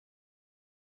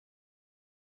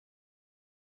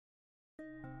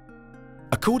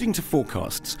According to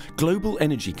forecasts, global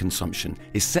energy consumption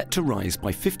is set to rise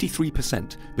by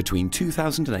 53% between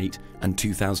 2008 and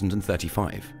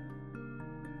 2035.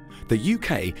 The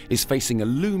UK is facing a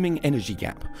looming energy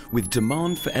gap, with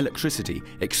demand for electricity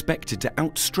expected to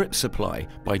outstrip supply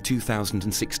by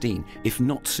 2016, if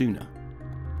not sooner.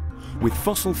 With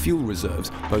fossil fuel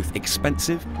reserves both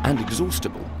expensive and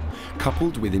exhaustible,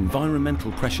 coupled with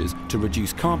environmental pressures to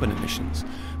reduce carbon emissions,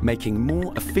 making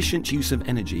more efficient use of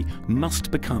energy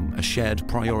must become a shared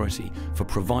priority for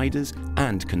providers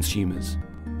and consumers.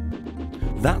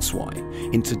 That's why,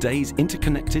 in today's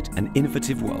interconnected and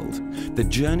innovative world, the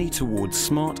journey towards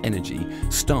smart energy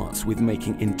starts with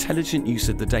making intelligent use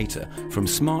of the data from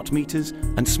smart meters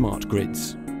and smart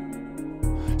grids.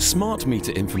 Smart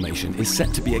meter information is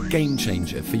set to be a game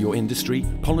changer for your industry,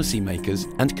 policymakers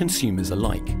and consumers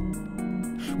alike.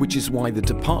 Which is why the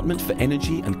Department for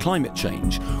Energy and Climate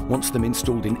Change wants them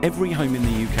installed in every home in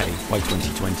the UK by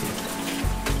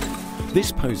 2020.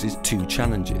 This poses two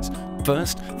challenges.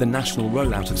 First, the national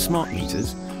rollout of smart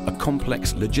meters, a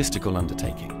complex logistical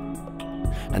undertaking.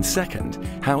 And second,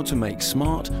 how to make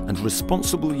smart and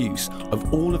responsible use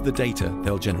of all of the data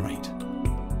they'll generate.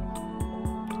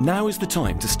 Now is the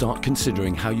time to start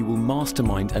considering how you will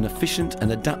mastermind an efficient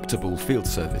and adaptable field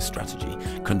service strategy,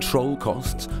 control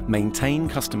costs, maintain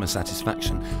customer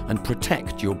satisfaction, and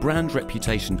protect your brand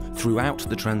reputation throughout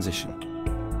the transition.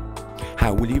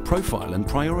 How will you profile and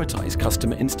prioritize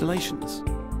customer installations?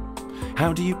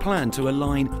 How do you plan to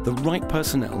align the right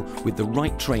personnel with the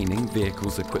right training,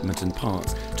 vehicles, equipment and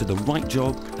parts to the right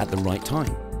job at the right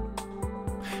time?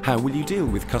 How will you deal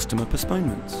with customer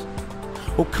postponements?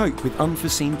 Or cope with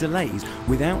unforeseen delays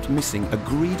without missing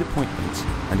agreed appointments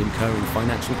and incurring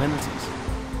financial penalties?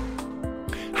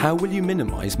 How will you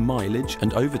minimise mileage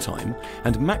and overtime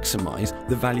and maximise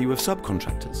the value of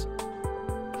subcontractors?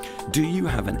 Do you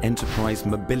have an enterprise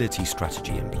mobility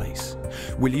strategy in place?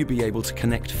 Will you be able to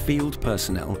connect field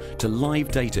personnel to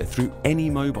live data through any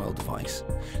mobile device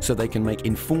so they can make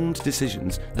informed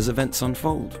decisions as events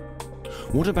unfold?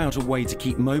 What about a way to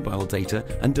keep mobile data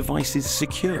and devices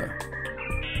secure?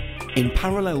 In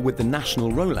parallel with the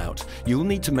national rollout, you'll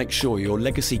need to make sure your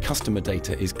legacy customer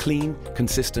data is clean,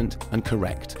 consistent and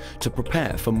correct to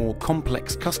prepare for more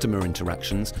complex customer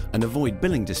interactions and avoid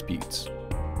billing disputes.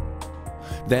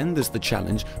 Then there's the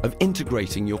challenge of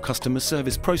integrating your customer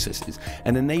service processes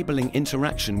and enabling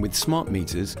interaction with smart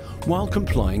meters while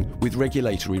complying with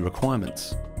regulatory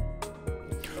requirements.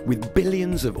 With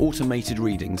billions of automated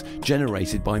readings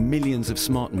generated by millions of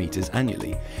smart meters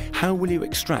annually, how will you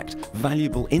extract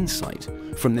valuable insight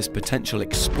from this potential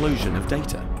explosion of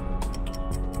data?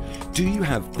 Do you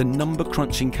have the number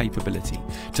crunching capability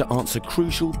to answer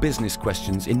crucial business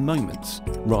questions in moments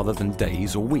rather than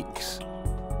days or weeks?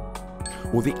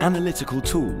 Or the analytical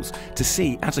tools to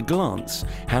see at a glance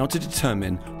how to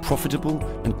determine profitable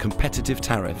and competitive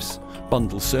tariffs,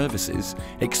 bundle services,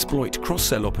 exploit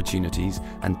cross-sell opportunities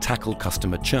and tackle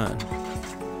customer churn?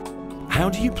 How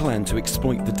do you plan to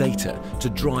exploit the data to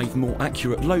drive more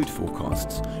accurate load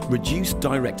forecasts, reduce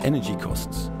direct energy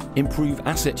costs, improve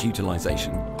asset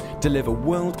utilisation, deliver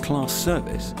world-class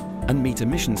service and meet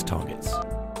emissions targets?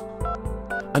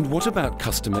 And what about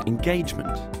customer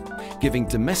engagement? Giving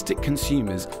domestic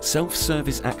consumers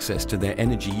self-service access to their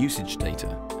energy usage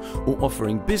data, or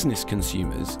offering business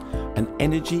consumers an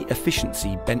energy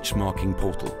efficiency benchmarking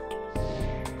portal.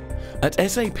 At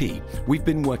SAP, we've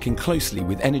been working closely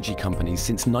with energy companies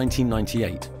since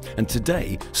 1998 and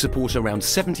today support around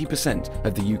 70%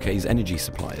 of the UK's energy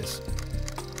suppliers.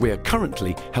 We are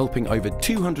currently helping over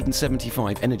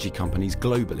 275 energy companies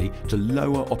globally to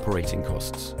lower operating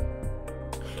costs,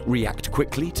 react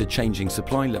quickly to changing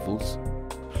supply levels,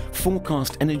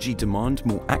 forecast energy demand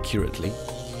more accurately,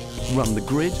 run the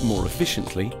grid more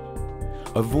efficiently,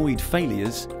 avoid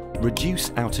failures, reduce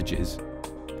outages,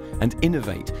 and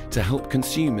innovate to help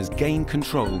consumers gain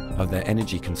control of their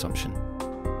energy consumption.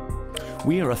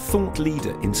 We are a thought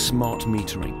leader in smart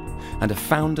metering and a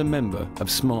founder member of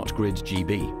Smart Grid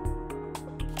GB.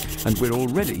 And we're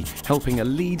already helping a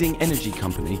leading energy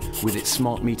company with its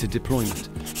smart meter deployment,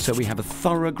 so we have a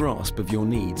thorough grasp of your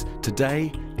needs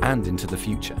today and into the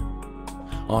future.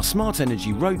 Our smart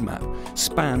energy roadmap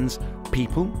spans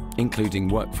people, including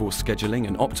workforce scheduling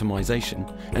and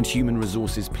optimization, and human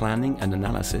resources planning and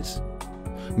analysis,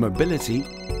 mobility,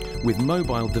 with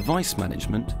mobile device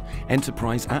management,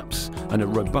 enterprise apps and a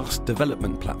robust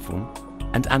development platform,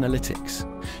 and analytics,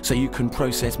 so you can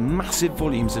process massive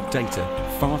volumes of data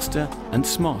faster and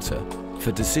smarter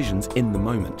for decisions in the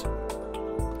moment.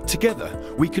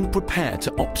 Together, we can prepare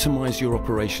to optimize your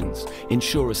operations,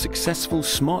 ensure a successful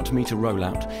smart meter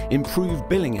rollout, improve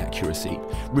billing accuracy,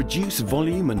 reduce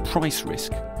volume and price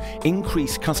risk,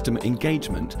 increase customer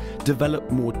engagement, develop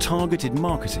more targeted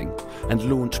marketing, and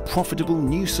launch profitable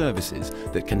new services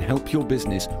that can help your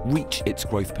business reach its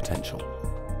growth potential.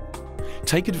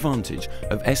 Take advantage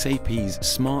of SAP's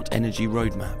Smart Energy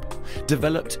Roadmap,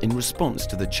 developed in response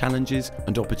to the challenges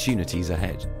and opportunities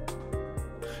ahead.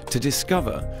 To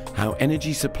discover how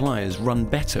energy suppliers run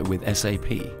better with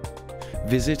SAP,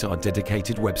 visit our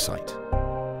dedicated website.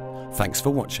 Thanks for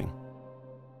watching.